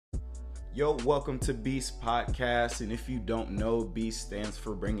Yo, welcome to Beast Podcast, and if you don't know, Beast stands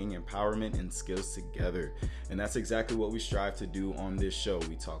for bringing empowerment and skills together, and that's exactly what we strive to do on this show.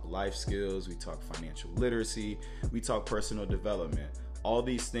 We talk life skills, we talk financial literacy, we talk personal development. All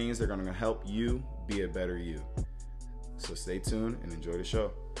these things are going to help you be a better you. So stay tuned and enjoy the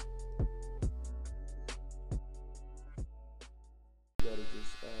show.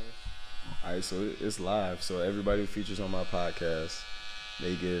 Alright, so it's live. So everybody who features on my podcast,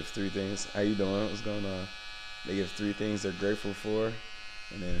 they give 3 things. How you doing? What's going on? They give 3 things they're grateful for,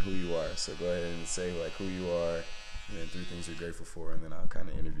 and then who you are. So go ahead and say like who you are, and then 3 things you're grateful for, and then I'll kind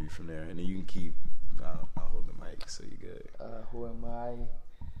of interview from there. And then you can keep. I'll hold the mic so you good. Who am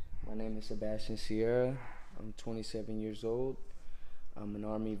I? My name is Sebastian Sierra. I'm 27 years old. I'm an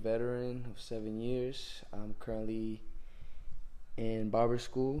Army veteran of 7 years. I'm currently in barber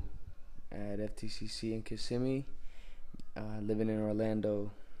school at FTCC in Kissimmee, living in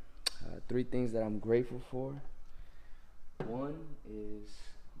Orlando. 3 things that I'm grateful for. 1 is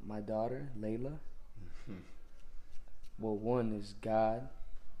my daughter, Layla. Well, 1 is God.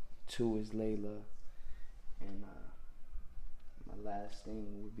 2 is Layla. And my last thing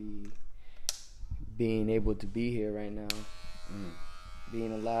would be being able to be here right now.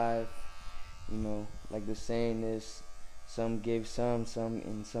 Being alive, you know, like the saying is, some gave some,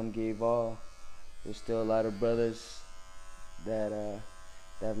 and some gave all. There's still a lot of brothers that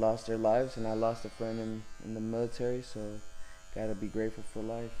lost their lives, and I lost a friend in the military, so gotta be grateful for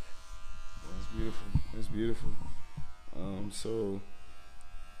life. That's beautiful. That's beautiful. So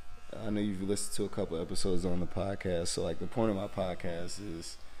I know you've listened to a couple episodes on the podcast. So like the point of my podcast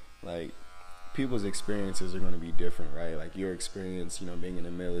is like people's experiences are going to be different, right? Like your experience, you know, being in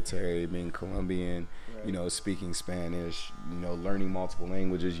the military, being Colombian, right, you know, speaking Spanish, you know, learning multiple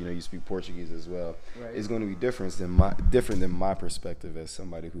languages, you know, you speak Portuguese as well, right, is going to be different than my perspective as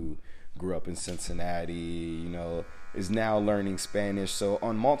somebody who grew up in Cincinnati, you know, is now learning Spanish. So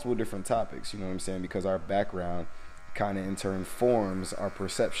on multiple different topics, you know what I'm saying? Because our background kind of in turn forms our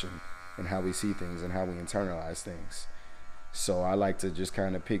perception and how we see things and how we internalize things. So I like to just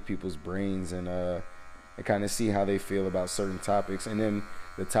kind of pick people's brains and kind of see how they feel about certain topics, and then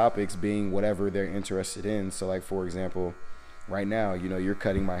the topics being whatever they're interested in. So like, for example, right now, you know, you're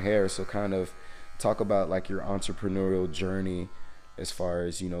cutting my hair, so kind of talk about like your entrepreneurial journey as far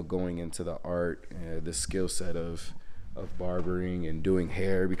as, you know, going into the art, the skill set of barbering and doing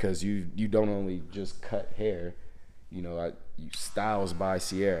hair, because you don't only just cut hair, you know, styles by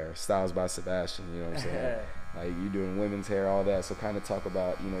Sierra, styles by Sebastian, you know what I'm saying? Like you're doing women's hair, all that. So kind of talk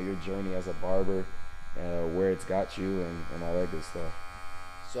about, you know, your journey as a barber, where it's got you and all that good stuff.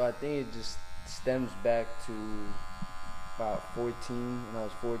 So I think it just stems back to about 14, when I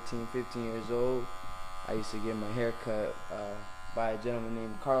was 14, 15 years old. I used to get my hair cut by a gentleman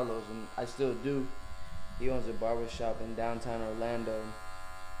named Carlos, and I still do. He owns a barber shop in downtown Orlando.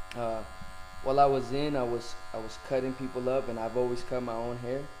 While I was I was cutting people up, and I've always cut my own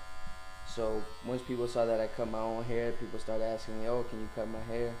hair. So once people saw that I cut my own hair, people started asking me, "Oh, can you cut my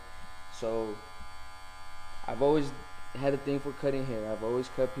hair?" So I've always had a thing for cutting hair. I've always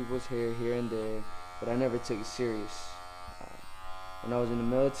cut people's hair here and there, but I never took it serious. When I was in the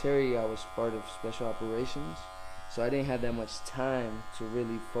military, I was part of special operations, so I didn't have that much time to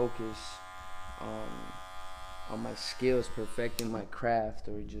really focus on my skills, perfecting my craft,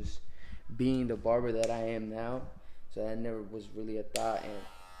 or just being the barber that I am now. So that never was really a thought.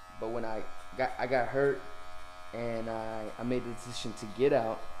 But when I got hurt and I made the decision to get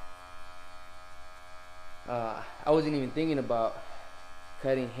out, I wasn't even thinking about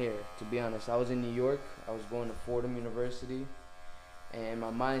cutting hair, to be honest. I was in New York. I was going to Fordham University, and my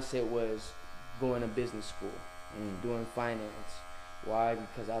mindset was going to business school and doing finance. Why?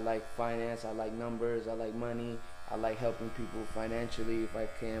 Because I like finance, I like numbers, I like money, I like helping people financially if I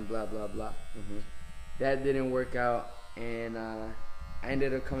can, blah, blah, blah. That didn't work out, and I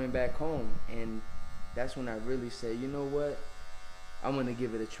ended up coming back home, and that's when I really said, you know what, I'm going to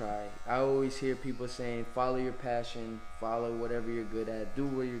give it a try. I always hear people saying, follow your passion, follow whatever you're good at, do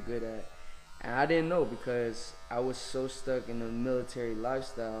what you're good at. And I didn't know, because I was so stuck in the military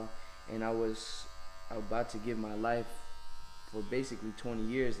lifestyle, and I was about to give my life for basically 20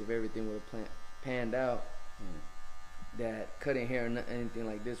 years if everything would have panned out, that cutting hair or anything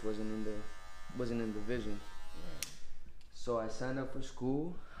like this wasn't in the vision. So I signed up for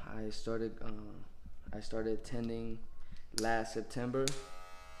school. I started attending last September,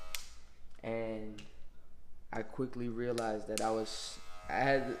 and I quickly realized that I was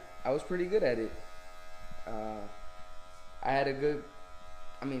pretty good at it. I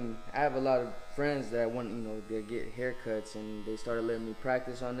have a lot of friends that they get haircuts, and they started letting me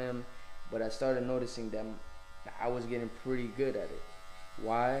practice on them. But I started noticing that I was getting pretty good at it.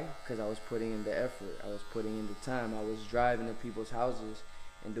 Why? Because I was putting in the effort. I was putting in the time. I was driving to people's houses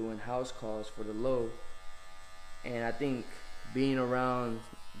and doing house calls for the low. And I think being around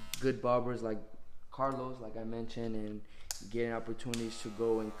good barbers like Carlos, like I mentioned, and getting opportunities to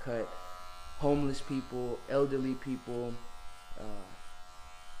go and cut homeless people, elderly people,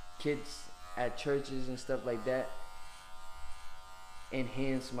 kids at churches and stuff like that,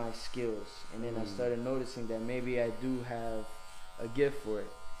 enhance my skills. And then I started noticing that maybe I do have a gift for it.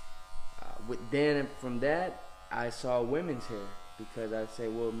 Then from that, I saw women's hair, because I say,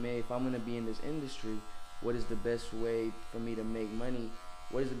 well, man, if I'm gonna be in this industry, what is the best way for me to make money?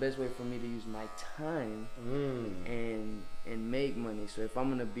 What is the best way for me to use my time and make money? So if I'm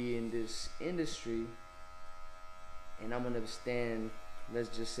gonna be in this industry and I'm gonna stand,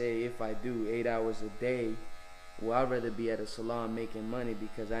 let's just say if I do 8 hours a day, well, I'd rather be at a salon making money,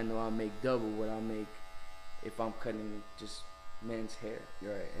 because I know I'll make double what I'll make if I'm cutting just men's hair.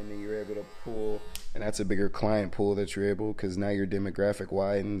 Right, and then you're able to pull, and that's a bigger client pool that you're able, because now your demographic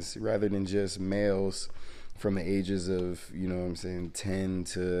widens, rather than just males from the ages of, 10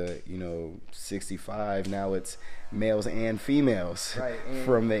 to, 65. Now it's males and females, right, and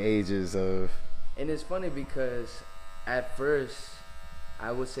from the ages of. And it's funny because at first,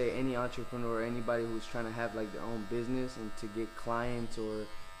 I would say any entrepreneur, anybody who's trying to have like their own business and to get clients or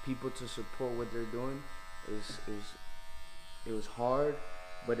people to support what they're doing, it was hard.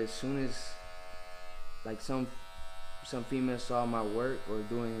 But as soon as like some females saw my work or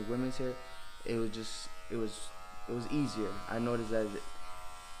doing women's hair, it was easier. I noticed that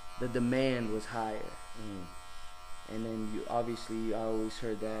the demand was higher. And then I always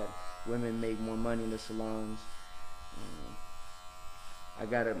heard that women make more money in the salons. I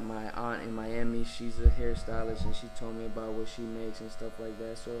got my aunt in Miami. She's a hairstylist, and she told me about what she makes and stuff like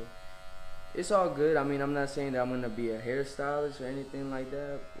that. So it's all good. I mean, I'm not saying that I'm gonna be a hairstylist or anything like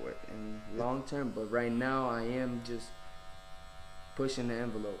that in long term, but right now I am just pushing the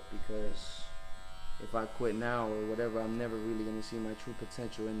envelope, because if I quit now or whatever, I'm never really gonna see my true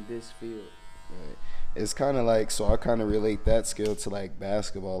potential in this field. Right. It's kind of like, so I kind of relate that skill to like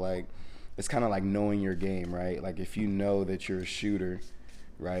basketball. Like, it's kind of like knowing your game, right? Like, if you know that you're a shooter,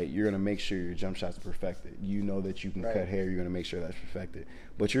 right, you're going to make sure your jump shot's perfected. You know that you can cut hair, you're going to make sure that's perfected.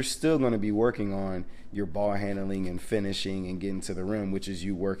 But you're still going to be working on your ball handling and finishing and getting to the rim, which is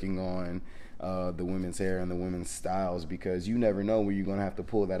you working on the women's hair and the women's styles, because you never know where you're going to have to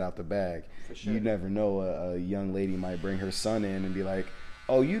pull that out the bag. For sure. You never know. A young lady might bring her son in and be like,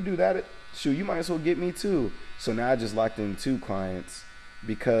 oh, you do that? Shoot, you might as well get me too. So now I just locked in 2 clients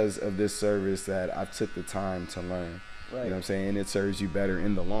because of this service that I took the time to learn. Right. You know what I'm saying? And it serves you better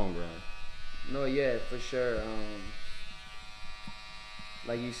in the long run. No, yeah, for sure.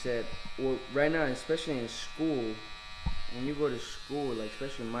 Like you said, well, right now, especially in school, when you go to school, like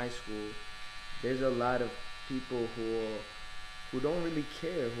especially in my school, there's a lot of people who don't really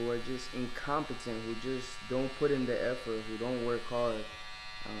care, who are just incompetent, who just don't put in the effort, who don't work hard.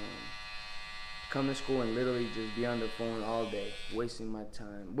 Come to school and literally just be on the phone all day, wasting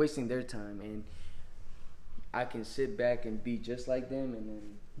their time, and I can sit back and be just like them and then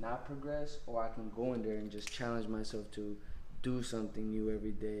not progress, or I can go in there and just challenge myself to do something new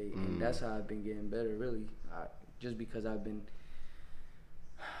every day. And that's how I've been getting better, really. Just because I've been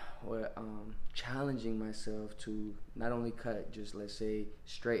challenging myself to not only cut just, let's say,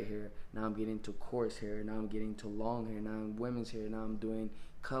 straight hair. Now I'm getting to coarse hair. Now I'm getting to long hair. Now I'm women's hair. Now I'm doing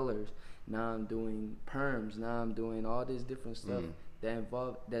colors. Now I'm doing perms. Now I'm doing all this different stuff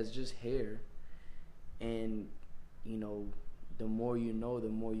that's just hair. And, the more you know, the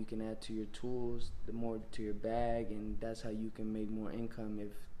more you can add to your tools, the more to your bag, and that's how you can make more income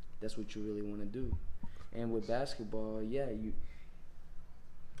if that's what you really want to do. And with basketball,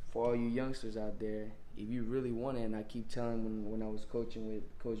 for all you youngsters out there, if you really want it, and I keep telling when I was coaching with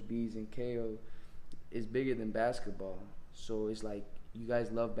Coach Bees and KO, it's bigger than basketball. So it's like, you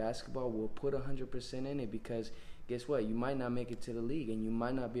guys love basketball, we'll put 100% in it, because guess what? You might not make it to the league, and you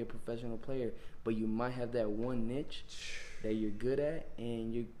might not be a professional player, but you might have that one niche that you're good at,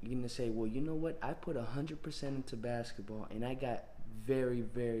 and you're going to say, well, you know what? I put 100% into basketball, and I got very,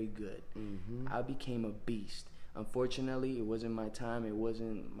 very good. I became a beast. Unfortunately, it wasn't my time. It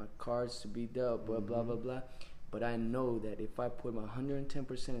wasn't my cards to be dealt, blah, blah, blah, blah. But I know that if I put my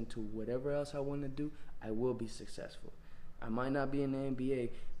 110% into whatever else I want to do, I will be successful. I might not be in the NBA,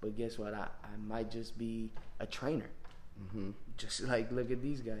 but guess what? I might just be a trainer. Just like, look at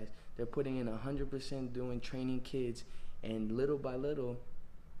these guys. They're putting in 100% doing training kids, and little by little,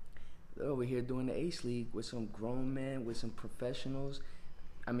 they're over here doing the Ace League with some grown men, with some professionals,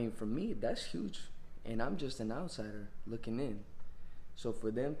 I mean, for me, that's huge. And I'm just an outsider looking in. So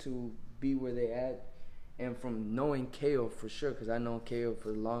for them to be where they at, and from knowing KO for sure, because I know KO for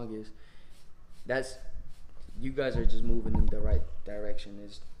the longest, that's, you guys are just moving in the right direction.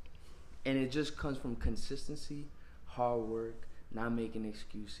 And it just comes from consistency, hard work, not making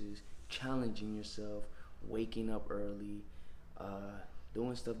excuses, challenging yourself, waking up early,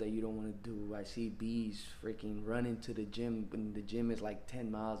 doing stuff that you don't want to do. I see bees freaking running to the gym when the gym is like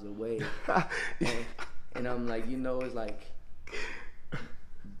 10 miles away. and I'm like, you know, it's like,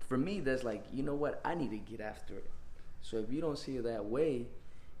 for me, that's like, you know what? I need to get after it. So if you don't see it that way,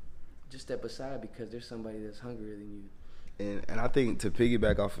 just step aside, because there's somebody that's hungrier than you. And I think to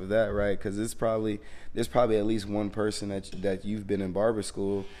piggyback off of that, right, because there's probably at least one person that you've been in barber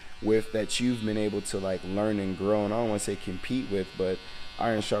school with that you've been able to like learn and grow, and I don't want to say compete with, but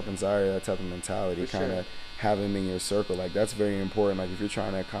iron sharpens iron, that type of mentality, kind of have him in your circle. Like, that's very important. Like, if you're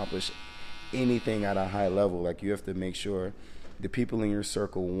trying to accomplish anything at a high level, like, you have to make sure the people in your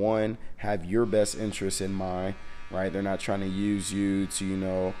circle, one, have your best interests in mind, right? They're not trying to use you to, you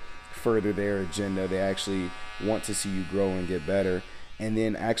know, further their agenda. They actually want to see you grow and get better, and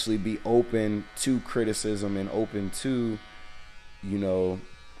then actually be open to criticism and open to, you know,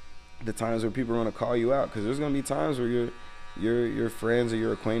 the times where people are going to call you out, because there's going to be times where your friends or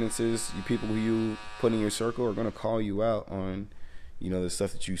your acquaintances, you people who you put in your circle, are going to call you out on, you know, the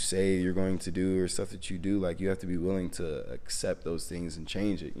stuff that you say you're going to do or stuff that you do. Like, you have to be willing to accept those things and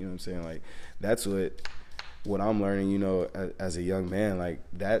change it. You know what I'm saying? Like, that's what I'm learning, you know, as a young man. Like,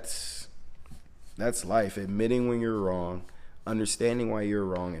 that's life. Admitting when you're wrong, understanding why you're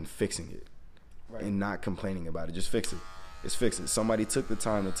wrong, and fixing it. Right. And not complaining about it. Just fix it. Just fix it. Somebody took the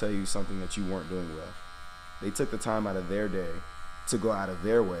time to tell you something that you weren't doing well. They took the time out of their day to go out of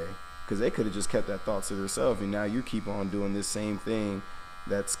their way, because they could have just kept that thought to themselves, and now you keep on doing this same thing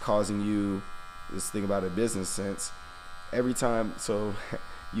that's causing you this thing about a business sense. Every time, so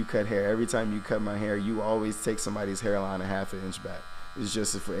you cut hair, every time you cut my hair, you always take somebody's hairline a half an inch back. It's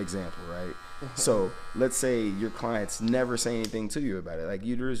just for example, right? So let's say your clients never say anything to you about it. Like,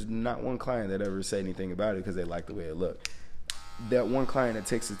 there's not one client that ever said anything about it because they like the way it looked. That one client that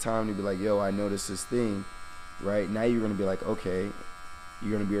takes the time to be like, yo, I noticed this thing, right? Now you're going to be like, okay,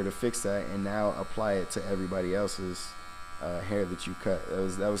 you're going to be able to fix that and now apply it to everybody else's hair that you cut.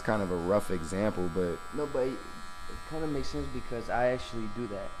 That was kind of a rough example, but... No, but it kind of makes sense, because I actually do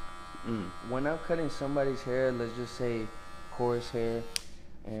that. When I'm cutting somebody's hair, let's just say coarse hair,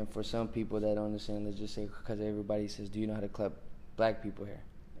 and for some people that don't understand, let's just say, because everybody says, do you know how to cut black people hair?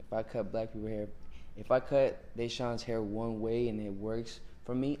 If I cut black people hair, if I cut Deshaun's hair one way and it works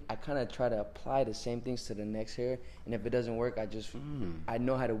for me, I kind of try to apply the same things to the next hair, and if it doesn't work, I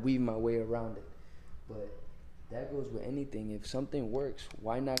know how to weave my way around it. But that goes with anything. If something works,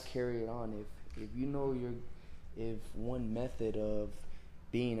 why not carry it on? If you know if one method of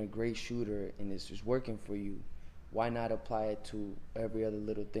being a great shooter and it's just working for you, why not apply it to every other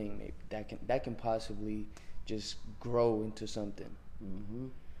little thing? Maybe that can possibly just grow into something.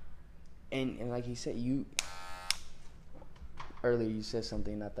 And like he said, earlier you said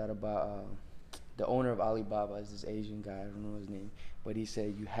something I thought about. The owner of Alibaba is this Asian guy, I don't know his name, but he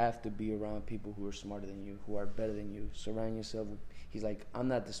said you have to be around people who are smarter than you, who are better than you. Surround yourself with, he's like, I'm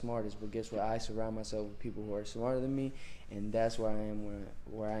not the smartest, but guess what? I surround myself with people who are smarter than me, and that's where I am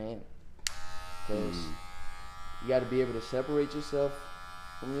where I am. Because you got to be able to separate yourself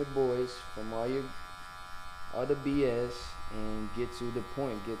from your boys, from all the BS, and get to the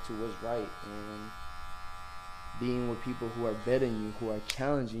point, get to what's right, and being with people who are better than you, who are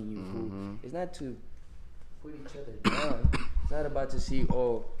challenging you, who, it's not to put each other down. It's not about to see,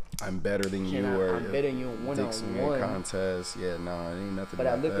 oh, I'm better than you, or I'm better than you in one-on-one contest. Yeah, no, it ain't nothing. But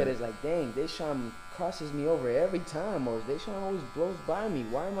about I look that. at it as like, dang, Deshaun crosses me over every time, or Deshaun always blows by me.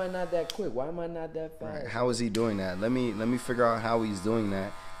 Why am I not that quick? Why am I not that fast? Right. How is he doing that? Let me figure out how he's doing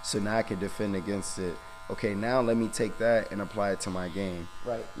that, so now I can defend against it. Okay, now let me take that and apply it to my game.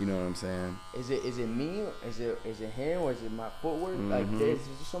 Right. You know what I'm saying? Is it me? Is it him? Or is it my footwork? Like, there's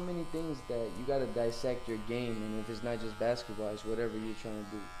just so many things that you got to dissect your game. And if it's not just basketball, it's whatever you're trying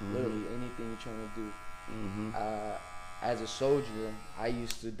to do. Literally anything you're trying to do. As a soldier, I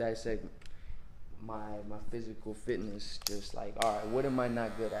used to dissect my physical fitness. Just like, all right, what am I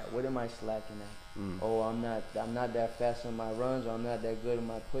not good at? What am I slacking at? Oh, I'm not that fast on my runs, or I'm not that good at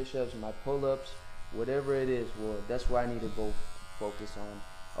my push-ups, my pull-ups. Whatever it is, well, that's where I need to go focus on.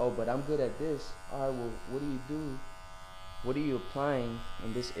 Oh, but I'm good at this. All right, well, what do you do? What are you applying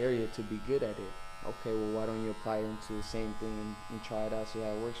in this area to be good at it? Okay, well, why don't you apply it into the same thing and try it out, see how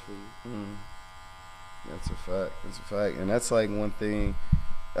it works for you? That's a fact. That's a fact. And that's like one thing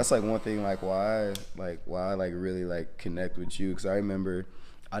that's like one thing why I like really like connect with you, because I remember,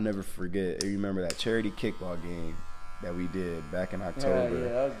 I'll never forget. You remember that charity kickball game that we did back in October? Yeah,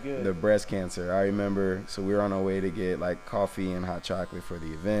 that was good. The breast cancer. I remember. So we were on our way to get like coffee and hot chocolate for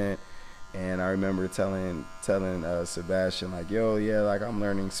the event, and I remember telling Sebastian like, yo, yeah, like I'm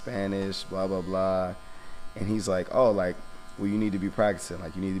learning Spanish, blah blah blah, and he's like, oh, like, well, you need to be practicing.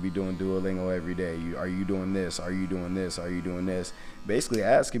 Like, you need to be doing Duolingo every day. Are you doing this? Are you doing this? Are you doing this? Basically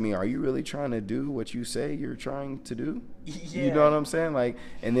asking me, are you really trying to do what you say you're trying to do? Yeah. You know what I'm saying? Like,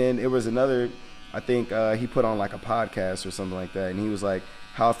 and then it was another, I think he put on like a podcast or something like that, and he was like,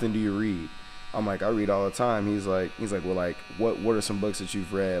 how often do you read? I'm like, I read all the time. He's like, well, like, what are some books that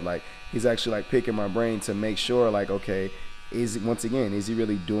you've read? Like, he's actually like picking my brain to make sure, like, okay, is he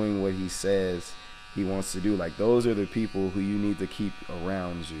really doing what he says he wants to do? Like, those are the people who you need to keep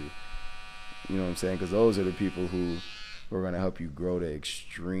around you. You know what I'm saying? Because those are the people who are going to help you grow to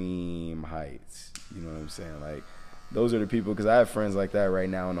extreme heights. You know what I'm saying? Like, those are the people, because I have friends like that right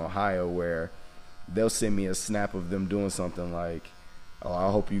now in Ohio where they'll send me a snap of them doing something like, oh, I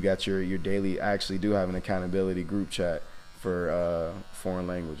hope you got your daily. I actually do have an accountability group chat for foreign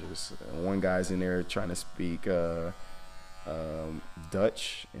languages. One guy's in there trying to speak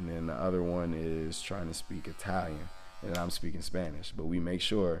Dutch, and then the other one is trying to speak Italian, and I'm speaking Spanish. But we make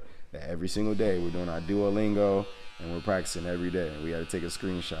sure that every single day we're doing our Duolingo, and we're practicing every day. We got to take a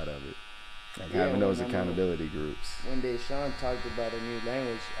screenshot of it. Like, having those accountability groups. One day Sean talked about a new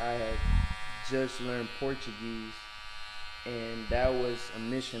language. I had just learned Portuguese, and that was a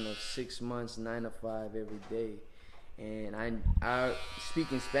mission of 6 months, 9 to 5 every day. And I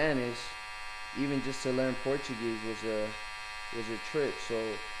speaking Spanish, even just to learn Portuguese was a trip. So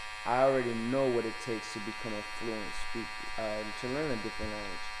I already know what it takes to become a fluent speaker, to learn a different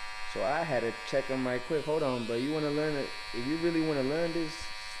language. So I had to check them right quick. Hold on, but you want to learn it? If you really want to learn this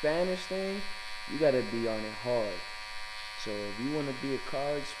Spanish thing, you got to be on it hard. So if you want to be a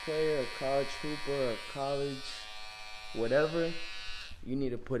college player, a college hooper, a college whatever, you need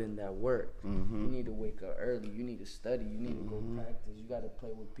to put in that work. Mm-hmm. You need to wake up early. You need to study. You need to go practice. You got to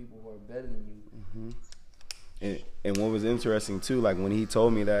play with people who are better than you. Mm-hmm. And what was interesting too, like when he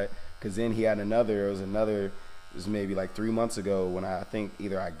told me that, because then he had it was maybe like 3 months ago when I think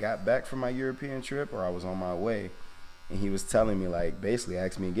either I got back from my European trip or I was on my way, and he was telling me, like, basically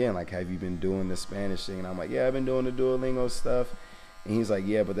asked me again, like, have you been doing the Spanish thing? And I'm like, yeah, I've been doing the Duolingo stuff. And he's like,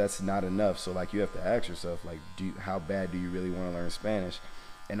 yeah, but that's not enough. So, like, you have to ask yourself, like, how bad do you really want to learn Spanish?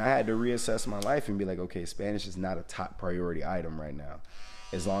 And I had to reassess my life and be like, okay, Spanish is not a top priority item right now.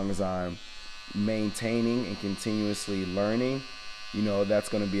 As long as I'm maintaining and continuously learning, you know, that's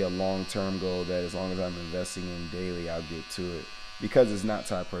going to be a long-term goal that as long as I'm investing in daily, I'll get to it. Because it's not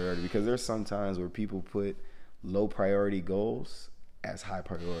top priority. Because there's some times where people put low priority goals as high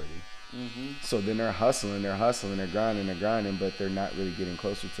priority. Mm-hmm. So then they're hustling, they're grinding, but they're not really getting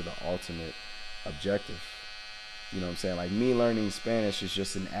closer to the ultimate objective. You know what I'm saying? Like, me learning Spanish is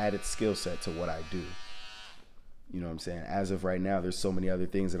just an added skill set to what I do. You know what I'm saying? As of right now, there's so many other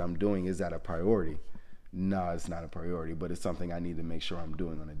things that I'm doing. Is that a priority? No, it's not a priority, but it's something I need to make sure I'm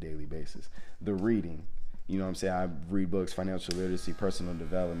doing on a daily basis. The reading, you know what I'm saying? I read books, financial literacy, personal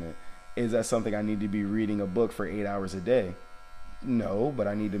development. Is that something I need to be reading a book for 8 hours a day? No, but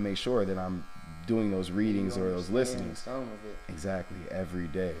I need to make sure that I'm doing those readings or those listenings. Some of it. Exactly, every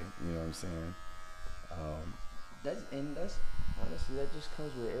day. You know what I'm saying? That's honestly, that just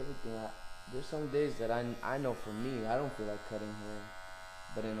comes with everything. There's some days that I know for me, I don't feel like cutting hair.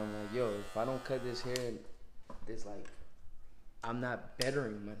 But then I'm like, yo, if I don't cut this hair, it's like, I'm not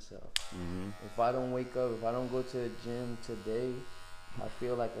bettering myself. Mm-hmm. If I don't wake up, if I don't go to the gym today, I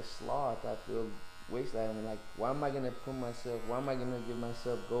feel like a sloth. I feel wasted. I'm like, why am I going to give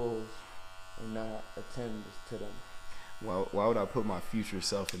myself goals and not attend to them? Why would I put my future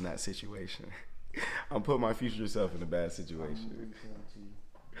self in that situation? I'm putting my future self in a bad situation.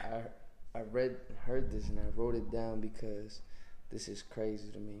 I heard this and I wrote it down because this is crazy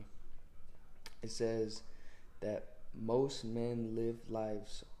to me. It says that most men live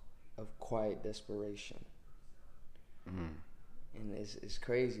lives of quiet desperation. Mm-hmm. And it's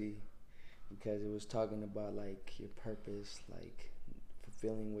crazy because it was talking about, like, your purpose, like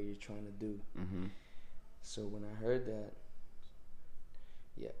fulfilling what you're trying to do. Mm-hmm. So when I heard that,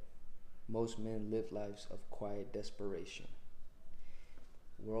 yeah, most men live lives of quiet desperation.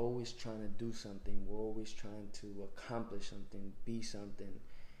 We're always trying to do something. We're always trying to accomplish something, be something.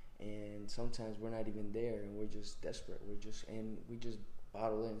 And sometimes we're not even there and we're just desperate. We just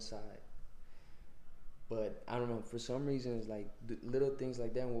bottle it inside. But I don't know, for some reason, it's like little things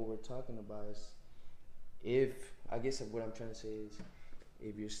like that. What we're talking about is, I guess what I'm trying to say is,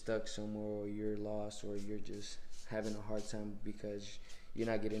 if you're stuck somewhere or you're lost or you're just having a hard time because you're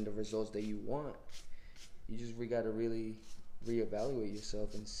not getting the results that you want, we got to really reevaluate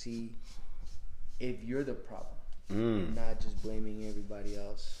yourself and see if you're the problem, and not just blaming everybody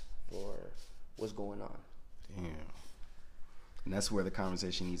else for what's going on. Damn. And that's where the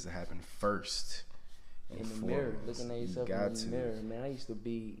conversation needs to happen first. In the mirror, looking at yourself in the mirror. Man, I used to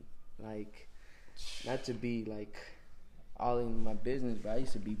be like, not to be like all in my business, but I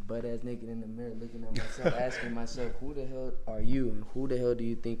used to be butt ass naked in the mirror, looking at myself, asking myself, who the hell are you, and who the hell do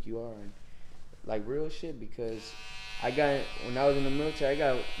you think you are, and like real shit. Because when I was in the military, I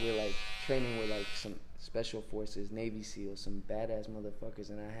got with like training with like some special forces, Navy SEALs, some badass motherfuckers,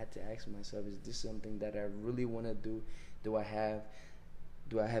 and I had to ask myself, is this something that I really want to do? Do I have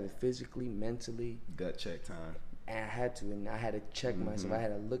it physically, mentally? Gut check time. And I had to check myself. I had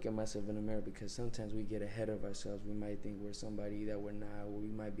to look at myself in the mirror, because sometimes we get ahead of ourselves. We might think we're somebody that we're not, or we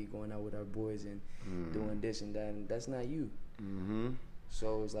might be going out with our boys and doing this and that, and that's not you.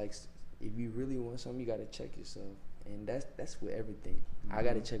 So it's like, if you really want something, you got to check yourself. And that's with everything. I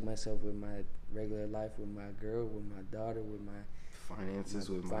got to check myself with my regular life, with my girl, with my daughter, with my finances,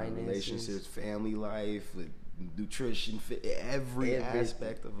 with my relationships, family life, with nutrition, every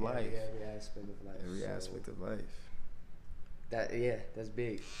aspect of life. Every aspect of life. Every aspect of life. That's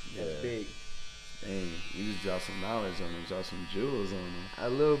big. That's big. Dang, you just dropped some knowledge on them, dropped some jewels on them. A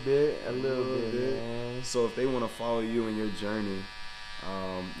little bit, man. So if they want to follow you in your journey,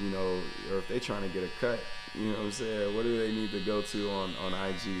 or if they're trying to get a cut, you know what I'm saying, what do they need to go to on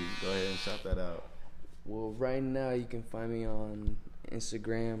IG? Go ahead and shout that out. Well, right now you can find me on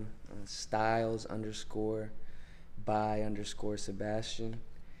Instagram, styles_by_Sebastian.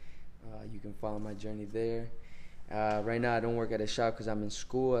 You can follow my journey there. Right now I don't work at a shop because I'm in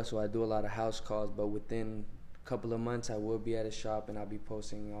school, so I do a lot of house calls, but within a couple of months I will be at a shop, and I'll be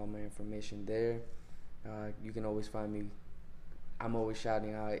posting all my information there. You can always find me. I'm always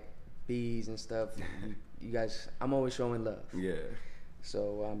shouting out bees and stuff. You guys, I'm always showing love. Yeah.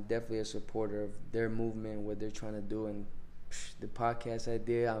 So I'm definitely a supporter of their movement, what they're trying to do, and the podcast I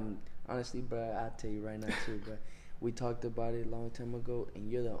did. I'm honestly, bro, I'll tell you right now too, but we talked about it a long time ago, and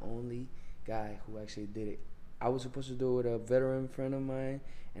you're the only guy who actually did it. I was supposed to do it with a veteran friend of mine,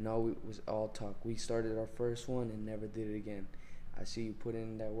 and was all talk. We started our first one and never did it again. I see you put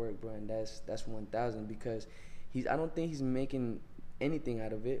in that work, bro, and that's 1,000, because I don't think he's making anything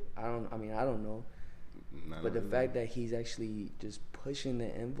out of it. I don't know. But the fact that he's actually just pushing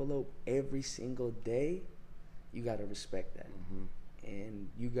the envelope every single day, you gotta respect that. And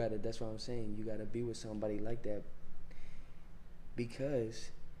that's what I'm saying, you gotta be with somebody like that,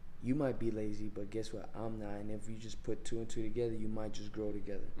 because you might be lazy, but guess what, I'm not. And if you just put two and two together, you might just grow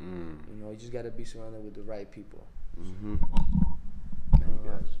together. You just gotta be surrounded with the right people. You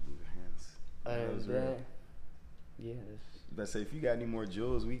guys just move your hands. Let's say, if you got any more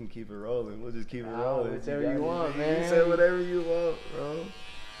jewels, we can keep it rolling. We'll just keep it rolling. Whatever you want, man. You say whatever you want, bro.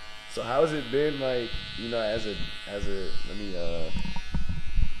 So how's it been, like, as a let me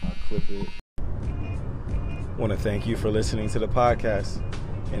I'll clip it. Want to thank you for listening to the podcast.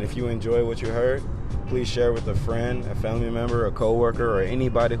 And if you enjoy what you heard, please share with a friend, a family member, a coworker, or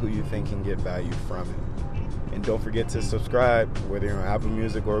anybody who you think can get value from it. And don't forget to subscribe, whether you're on Apple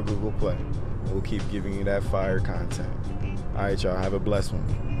Music or Google Play. We'll keep giving you that fire content. All right, y'all. Have a blessed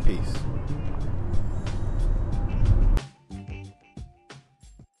one. Peace.